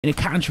In a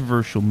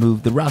controversial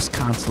move, the Rust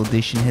Console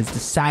Edition has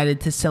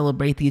decided to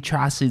celebrate the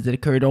atrocities that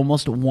occurred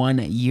almost 1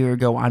 year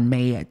ago on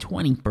May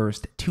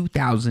 21st,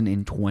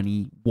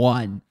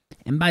 2021.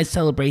 And by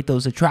celebrate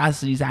those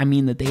atrocities, I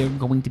mean that they are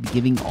going to be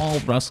giving all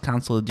Rust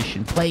Console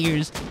Edition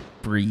players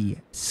free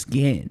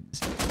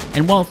skins.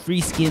 And while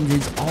free skins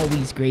is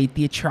always great,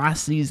 the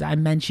atrocities I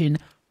mentioned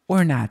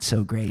were not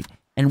so great.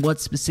 And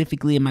what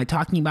specifically am I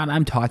talking about?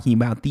 I'm talking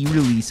about the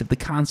release of the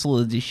console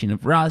edition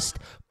of Rust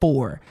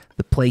for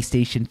the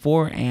PlayStation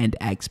 4 and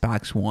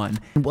Xbox One.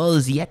 And while it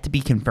is yet to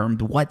be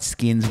confirmed what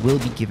skins will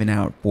be given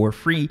out for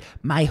free,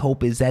 my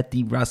hope is that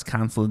the Rust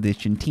Console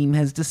Edition team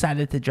has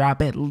decided to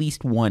drop at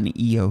least one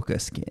Ioka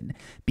skin.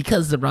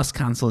 Because the Rust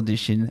Console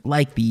Edition,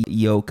 like the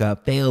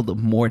Ioka, failed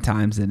more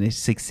times than it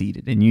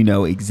succeeded. And you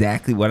know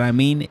exactly what I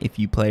mean if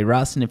you play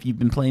Rust and if you've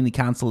been playing the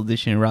console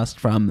edition of Rust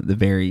from the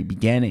very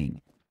beginning.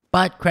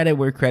 But credit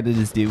where credit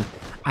is due.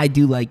 I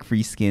do like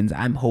free skins.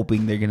 I'm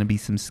hoping they're going to be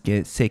some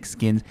sick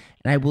skins.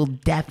 And I will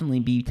definitely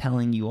be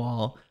telling you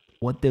all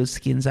what those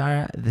skins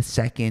are the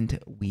second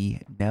we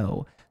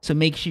know. So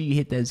make sure you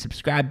hit that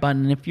subscribe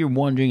button. And if you're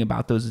wondering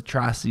about those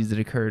atrocities that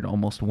occurred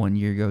almost 1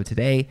 year ago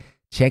today,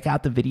 check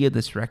out the video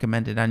that's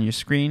recommended on your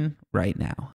screen right now.